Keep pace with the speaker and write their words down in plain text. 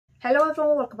Hello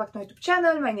everyone, welcome back to my YouTube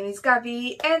channel. My name is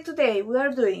Gabby and today we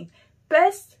are doing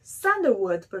best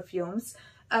sandalwood perfumes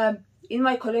in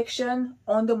my collection,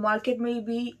 on the market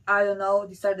maybe, I don't know.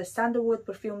 These are the sandalwood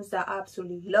perfumes that I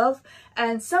absolutely love,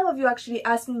 and some of you actually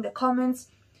asked me in the comments,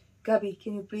 Gabby,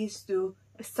 can you please do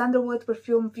a sandalwood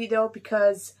perfume video,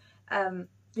 because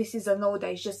this is a note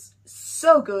that is just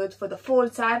so good for the fall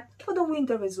time, for the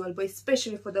winter as well, but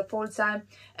especially for the fall time.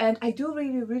 And I do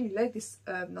really like this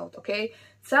note, okay?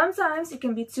 Sometimes it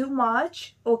can be too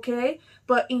much, okay?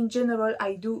 But in general,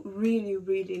 I do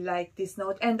really like this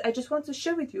note, and I just want to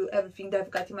share with you everything that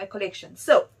I've got in my collection.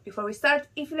 So before we start,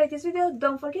 if you like this video,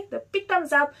 don't forget the big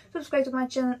thumbs up, subscribe to my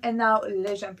channel, and now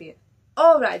let's jump in.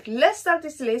 Alright, let's start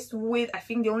this list with, I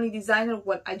think, the only designer.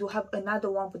 Well, I do have another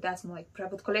one, but that's my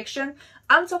private collection.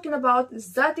 I'm talking about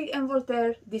ZADIG and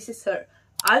Voltaire. This is her.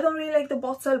 I don't really like the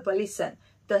bottle, but listen,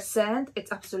 the scent, it's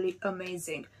absolutely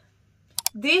amazing.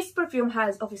 This perfume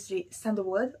has obviously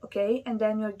sandalwood, okay, and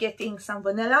then you're getting some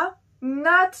vanilla.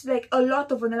 Not like a lot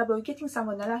of vanilla, but you're getting some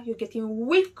vanilla. You're getting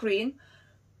whipped cream,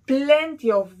 plenty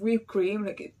of whipped cream,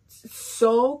 like it's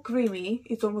so creamy,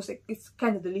 it's almost like, it's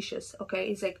kind of delicious, okay?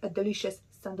 It's like a delicious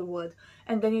sandalwood,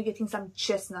 and then you're getting some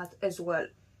chestnut as well.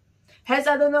 Has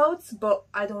other notes, but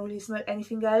I don't really smell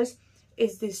anything else.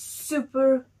 It's this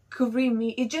super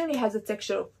creamy, it generally has a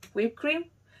texture of whipped cream,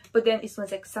 but then it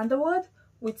smells like sandalwood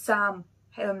with some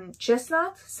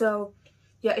chestnut. So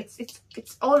yeah,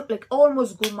 it's all like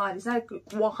almost gourmand. It's not like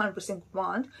 100%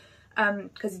 gourmand,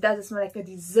 because it doesn't smell like a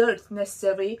dessert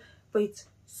necessarily, but it's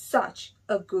such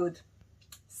a good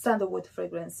sandalwood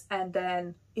fragrance, and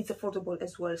then it's affordable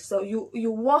as well. So you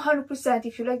 100%,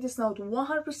 if you like this note,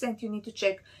 100% you need to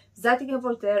check ZADIG and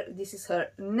Voltaire. This is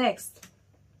her. Next,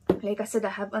 like I said, I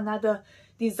have another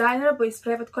designer, but it's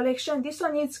private collection. This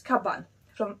one is CABAN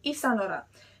from Yves Saint Laurent.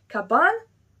 CABAN,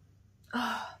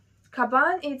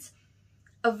 it's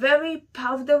a very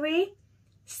powdery,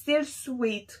 still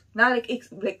sweet, not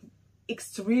like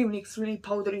extremely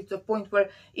powdery to the point where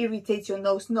it irritates your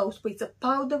nose, but it's a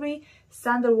powdery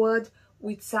sandalwood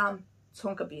with some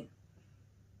tonka bean.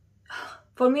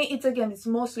 For me, it's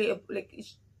mostly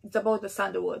it's about the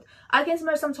sandalwood. I can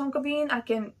smell some tonka bean. I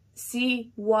can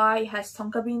see why it has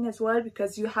tonka bean as well,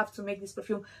 because you have to make this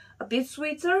perfume a bit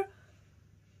sweeter.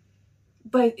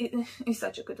 But it's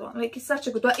such a good one. Like, it's such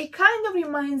a good one. It kind of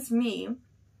reminds me,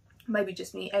 maybe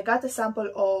just me, I got a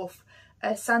sample of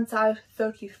SANTAL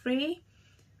 33.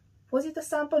 Was it a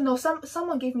sample? No,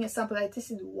 someone gave me a sample. I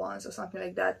tested it once or something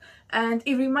like that, and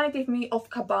it reminded me of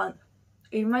CABAN.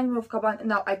 It reminded me of CABAN.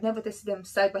 Now, I've never tested them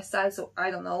side by side, so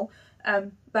I don't know.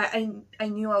 But I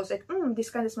knew, I was like, this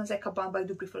kind of smells like CABAN, but I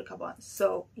do prefer CABAN.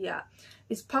 So yeah,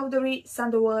 it's powdery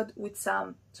sandalwood with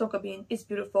some tonka bean. It's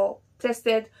beautiful.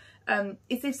 Tested.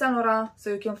 It's Yves Saint Laurent,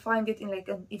 so you can find it in like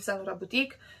an Yves Saint Laurent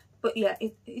boutique. But yeah,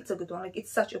 it's a good one. Like,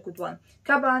 it's such a good one.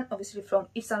 CABAN, obviously from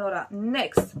Yves Saint Laurent.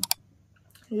 Next,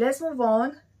 let's move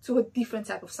on to a different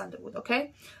type of sandalwood,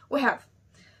 okay? We have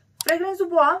Fragrance du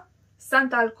Bois,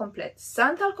 SANTAL COMPLET.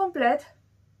 SANTAL COMPLET,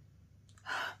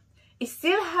 it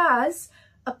still has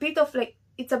a bit of like,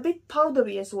 it's a bit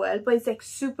powdery as well, but it's like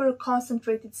super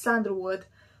concentrated sandalwood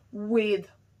with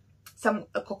some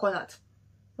coconut,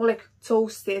 or like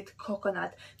toasted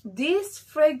coconut. This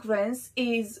fragrance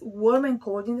is warm and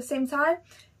cold in the same time.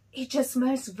 It just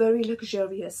smells very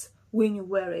luxurious when you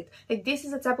wear it. Like, this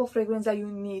is the type of fragrance that you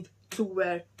need to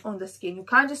wear on the skin. You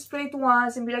can't just spray it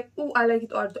once and be like, oh, I like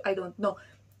it, or I don't. No,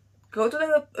 go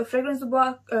to the Fragrance du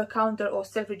Bois counter or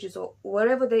Selfridges or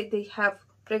wherever they have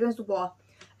Fragrance du Bois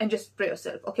and just spray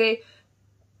yourself, okay?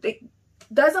 Like,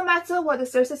 doesn't matter what the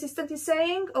sales assistant is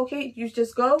saying, okay? You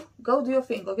just go do your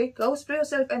thing, okay? Go spray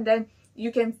yourself, and then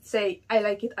you can say, I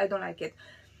like it, I don't like it.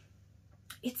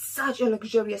 It's such a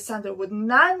luxurious sandalwood.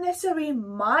 Not necessarily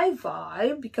my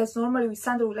vibe, because normally with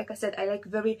sandalwood, like I said, I like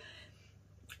very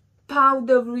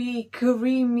powdery,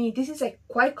 creamy. This is like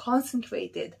quite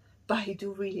concentrated, but I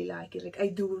do really like it. Like, I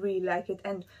do really like it.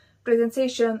 And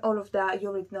presentation, all of that, you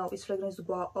already know it's Fragrance du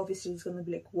Bois. Obviously, it's gonna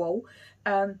be like, whoa.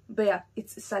 But yeah,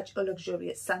 it's such a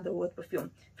luxurious sandalwood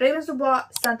perfume. Fragrance du Bois,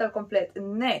 SANTAL COMPLET.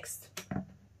 Next.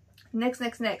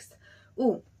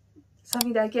 Ooh,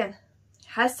 something that again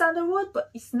has sandalwood, but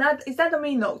it's not the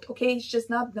main note, okay? It's just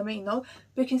not the main note,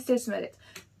 but you can still smell it.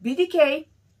 BDK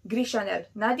Gris Chanel,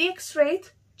 not the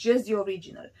X-Rate, just the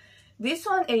original. This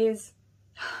one is,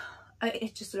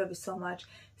 I just love it so much.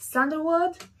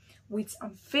 Sandalwood with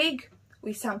some fig,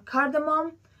 with some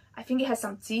cardamom. I think it has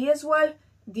some tea as well.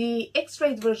 The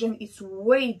X-Rate version is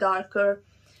way darker.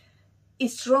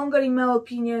 It's stronger in my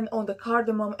opinion on the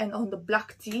cardamom and on the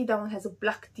black tea. That one has a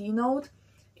black tea note.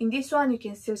 In this one, you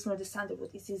can still smell the sandalwood.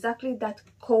 It's exactly that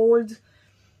cold,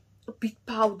 a bit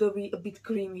powdery, a bit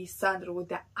creamy sandalwood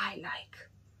that I like.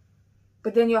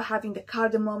 But then you're having the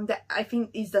cardamom that I think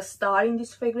is the star in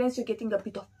this fragrance. You're getting a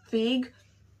bit of fig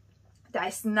that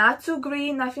is not too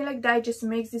green. I feel like that just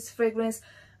makes this fragrance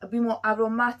a bit more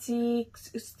aromatic,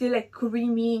 still like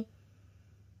creamy.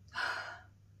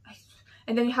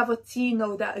 And then you have a tea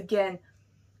note that again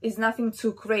is nothing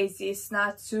too crazy. It's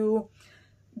not too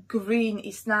green.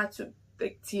 It's not too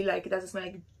like tea, like it doesn't smell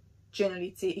like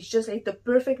generally tea. It's just like the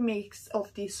perfect mix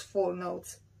of these 4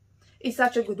 notes. It's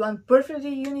such a good one,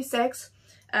 perfectly unisex.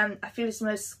 I feel it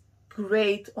smells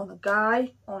great on a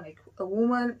guy, on like a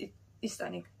woman. It's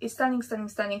stunning. It's stunning, stunning,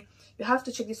 stunning. You have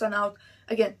to check this one out.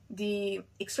 Again, the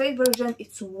X-ray version,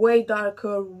 it's way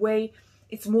darker,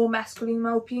 it's more masculine in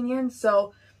my opinion.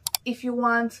 So if you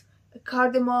want a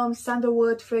cardamom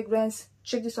sandalwood fragrance,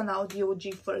 check this one out, the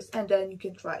OG first, and then you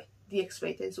can try the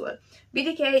X-ray as well.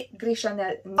 BDK, Gris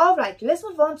Chanel. Alright, let's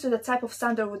move on to the type of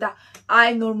sandalwood that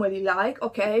I normally like,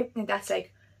 okay? And that's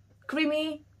like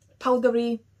creamy,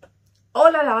 powdery,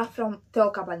 oh la la from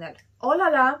CABANEL. Oh la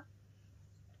la,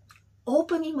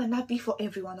 opening might not be for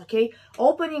everyone, okay?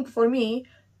 Opening for me,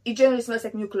 it generally smells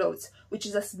like new clothes, which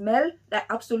is a smell that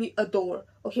I absolutely adore,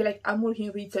 okay? Like I'm working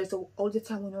in retail, so all the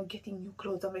time when I'm getting new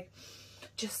clothes, I'm like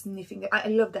just sniffing it. I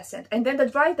love that scent. And then the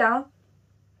dry down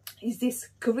is this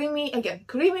creamy, again,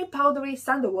 creamy powdery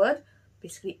sandalwood,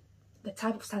 basically the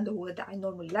type of sandalwood that I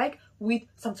normally like, with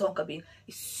some tonka bean.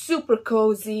 It's super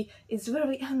cozy. It's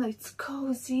very, I don't know, it's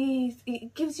cozy.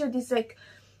 It gives you this like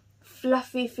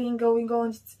fluffy thing going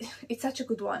on. It's such a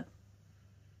good one.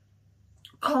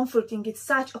 Comforting. It's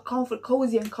such a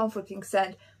cozy and comforting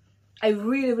scent. I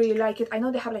really, really like it. I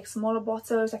know they have like smaller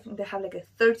bottles. I think they have like a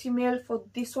 30 ml for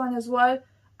this one as well.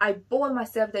 I bought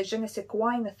myself the Je ne sais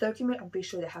quoi in a 30 ml. I'm pretty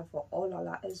sure they have for Oh La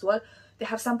La as well. They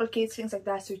have sample kits, things like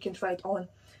that, so you can try it on.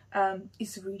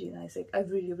 It's really nice. Like, I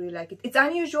really, really like it. It's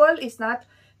unusual. It's not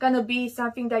gonna be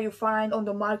something that you find on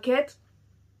the market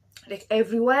like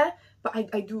everywhere, but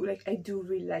I do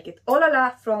really like it. Oh La La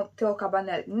from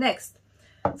CABANEL. Next,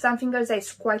 something else that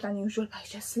is quite unusual. I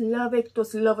just love it. It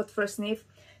was love at first sniff.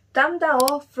 Tam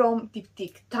Dao from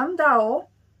DUPTIQUE. Tam Dao.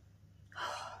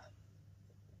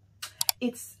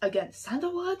 It's again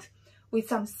sandalwood with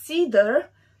some cedar.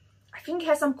 I think it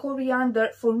has some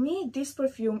coriander. For me, this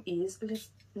perfume is,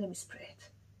 let me spray it.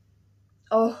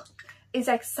 Oh, it's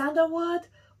like sandalwood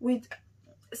with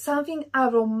something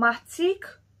aromatic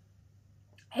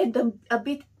and a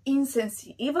bit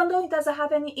incensey. Even though it doesn't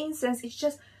have any incense, it's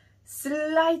just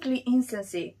slightly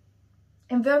incensey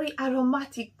and very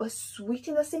aromatic but sweet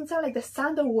in the same time. Like the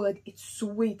sandalwood, it's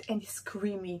sweet and it's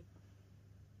creamy.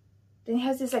 Then it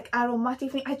has this like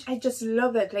aromatic thing. I just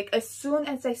love it. Like as soon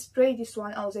as I sprayed this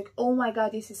one, I was like, oh my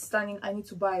god, this is stunning. I need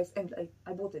to buy it. And like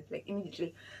I bought it like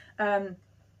immediately.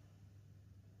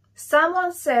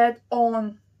 Someone said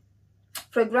on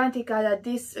Fragrantica that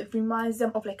this reminds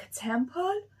them of like a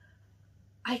temple.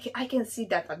 I can see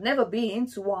that. I've never been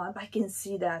to one, but I can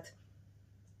see that.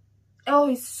 Oh,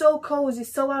 it's so cozy,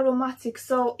 so aromatic.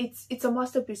 So it's a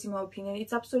masterpiece in my opinion.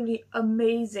 It's absolutely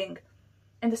amazing.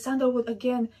 And the sandalwood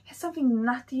again has something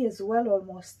nutty as well,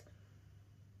 almost.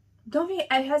 Don't think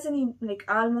it has any like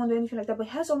almond or anything like that, but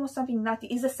it has almost something nutty.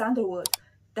 It's the sandalwood.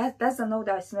 That's the note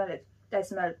that I smell it. That I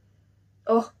smell.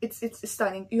 Oh, it's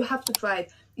stunning. You have to try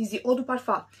it. It's the Eau de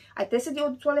Parfum. I tested the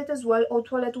Eau de Toilette as well. Eau de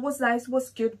Toilette was nice,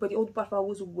 was cute, but the Eau de Parfum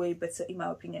was way better in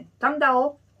my opinion. Tam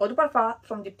Dao, Eau de Parfum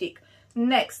from DUPTIQUE.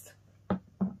 Next,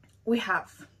 we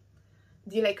have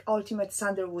the like ultimate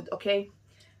sandalwood, okay?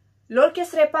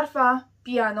 L'Orchestre Parfum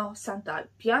Piano Santal.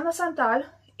 Piano Santal,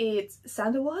 it's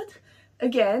sandalwood,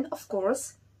 again, of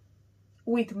course,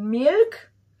 with milk.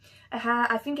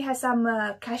 I think it has some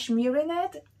cashmere in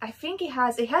it. I think it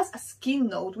has a skin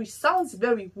note, which sounds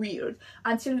very weird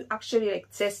until you actually like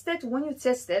test it. When you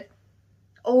test it,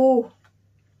 oh,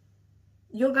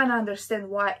 you're gonna understand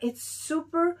why. It's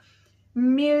super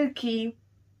milky,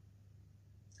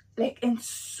 like, and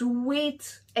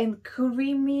sweet and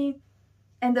creamy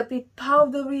and a bit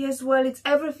powdery as well. It's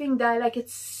everything that I like.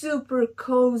 It's super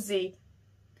cozy.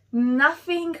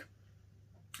 Nothing,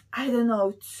 I don't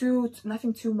know,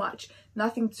 nothing too much,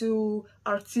 nothing too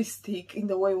artistic in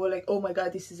the way where like, oh my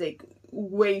god, this is like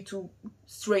way too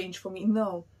strange for me.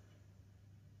 No.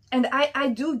 And I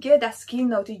do get that skin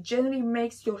note. It generally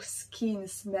makes your skin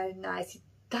smell nice. It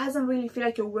doesn't really feel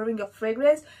like you're wearing a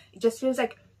fragrance. It just feels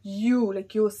like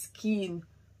like your skin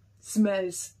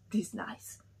smells this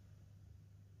nice.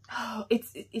 Oh,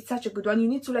 it's such a good one. You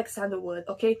need to like sandalwood,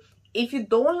 okay? If you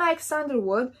don't like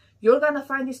sandalwood, you're gonna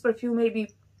find this perfume maybe,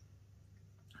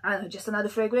 I don't know, just another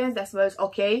fragrance that smells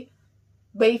okay.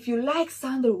 But if you like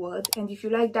sandalwood, and if you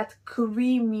like that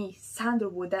creamy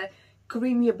sandalwood, that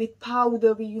creamy, a bit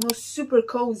powdery, you know, super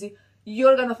cozy,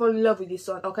 you're gonna fall in love with this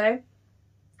one, okay?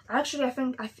 Actually, I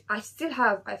think I still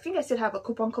have a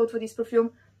coupon code for this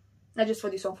perfume, not just for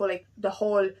this one, for like the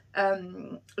whole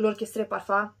L'Orchestre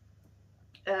Parfum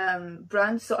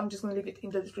brand. So I'm just gonna leave it in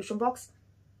the description box.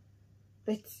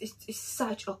 It's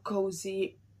such a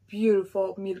cozy,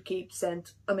 beautiful, milky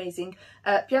scent, amazing.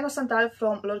 Piano Santal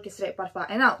from L'Orchestre Parfum.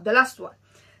 And now the last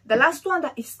one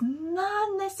that is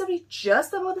not necessarily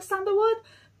just about the sandalwood,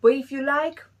 but if you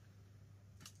like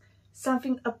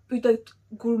something a bit of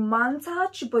gourmand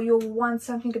touch, but you want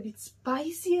something a bit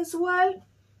spicy as well,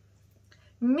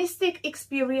 Mystic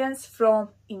Experience from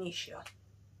INITIO.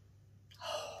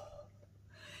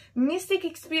 Mystic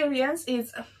Experience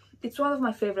it's one of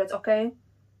my favorites, okay?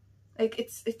 Like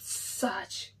it's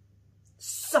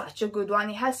such a good one.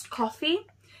 It has coffee,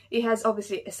 it has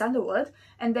obviously a sandalwood,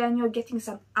 and then you're getting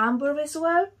some amber as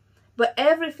well, but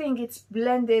everything it's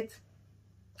blended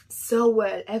so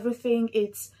well. Everything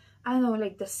it's, I don't know,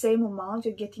 like the same amount.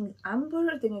 You're getting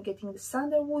amber, then you're getting the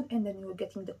sandalwood, and then you're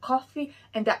getting the coffee,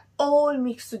 and that all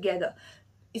mixed together.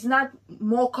 It's not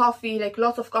more coffee, like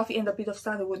lots of coffee and a bit of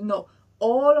sandalwood. No,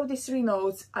 all of these three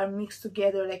notes are mixed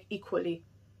together like equally.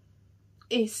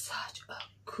 It's such a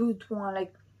good one.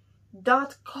 Like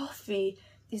that coffee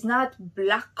is not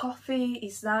black coffee,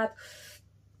 it's not,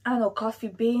 I don't know, coffee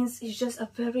beans. It's just a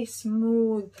very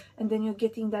smooth, and then you're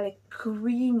getting that like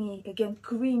creamy, again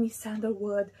creamy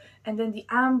sandalwood, and then the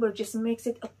amber just makes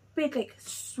it a bit like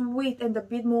sweet and a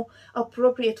bit more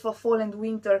appropriate for fall and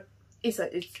winter. It's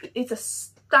a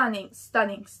stunning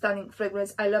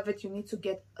fragrance. I love it. You need to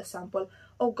get a sample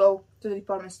or go to the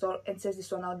department store and test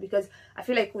this one out, because I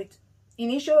feel like with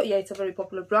INITIO, yeah, it's a very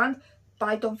popular brand, but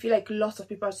I don't feel like lots of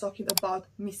people are talking about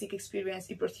Mystic Experience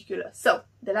in particular. So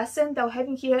the last scent that we're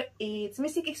having here is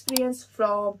Mystic Experience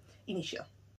from INITIO.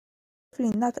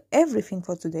 Not everything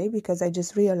for today, because I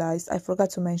just realized I forgot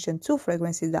to mention two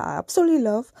fragrances that I absolutely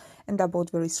love and are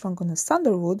both very strong on the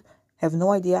sandalwood. Have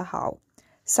no idea how.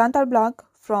 SANTAL BLANC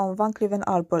from Van Cleef &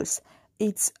 Arpels.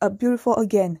 It's a beautiful,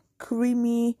 again,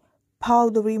 creamy,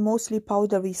 powdery, mostly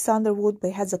powdery sandalwood, but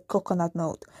it has a coconut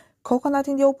note. Coconut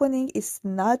in the opening is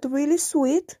not really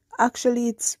sweet. Actually,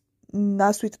 it's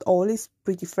not sweet at all. It's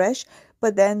pretty fresh,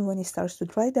 but then when it starts to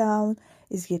dry down,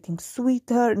 it's getting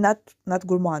sweeter. Not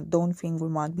gourmand, don't think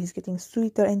gourmand, but it's getting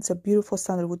sweeter, and it's a beautiful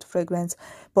sandalwood fragrance.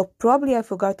 But probably I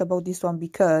forgot about this one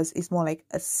because it's more like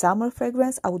a summer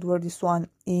fragrance. I would wear this one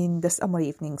in the summer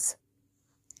evenings.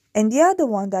 And the other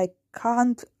one that I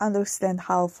can't understand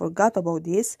how I forgot about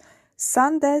this,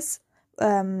 Sandes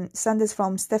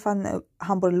from Stefan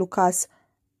Humbert Lucas.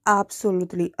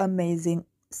 Absolutely amazing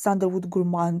sandalwood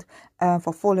gourmand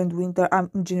for fall and winter. I'm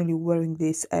generally wearing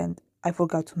this, and I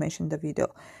forgot to mention the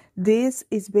video. This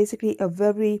is basically a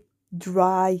very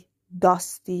dry,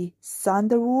 dusty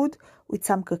sandalwood with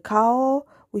some cacao,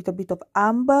 with a bit of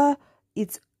amber.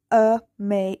 It's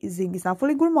amazing. It's not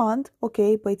fully gourmand,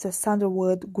 okay, but it's a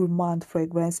sandalwood gourmand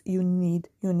fragrance. You need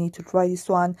to try this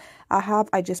one.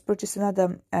 I just purchased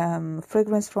another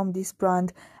fragrance from this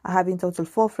brand. I have in total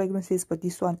 4 fragrances, but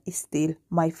this one is still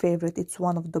my favorite. It's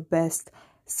one of the best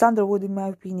sandalwood in my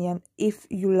opinion, if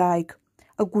you like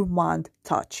a gourmand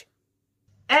touch.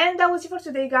 And that was it for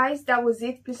today, guys. That was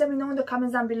it. Please let me know in the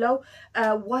comments down below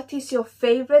what is your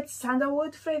favorite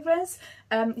sandalwood fragrance,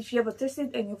 if you ever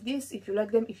tested any of these, if you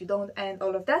like them, if you don't, and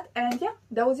all of that. And yeah,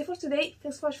 that was it for today.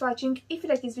 Thanks so much for watching. If you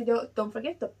like this video, don't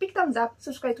forget to big thumbs up,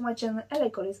 subscribe to my channel, and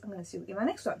like always, I'm gonna see you in my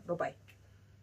next one. Bye bye.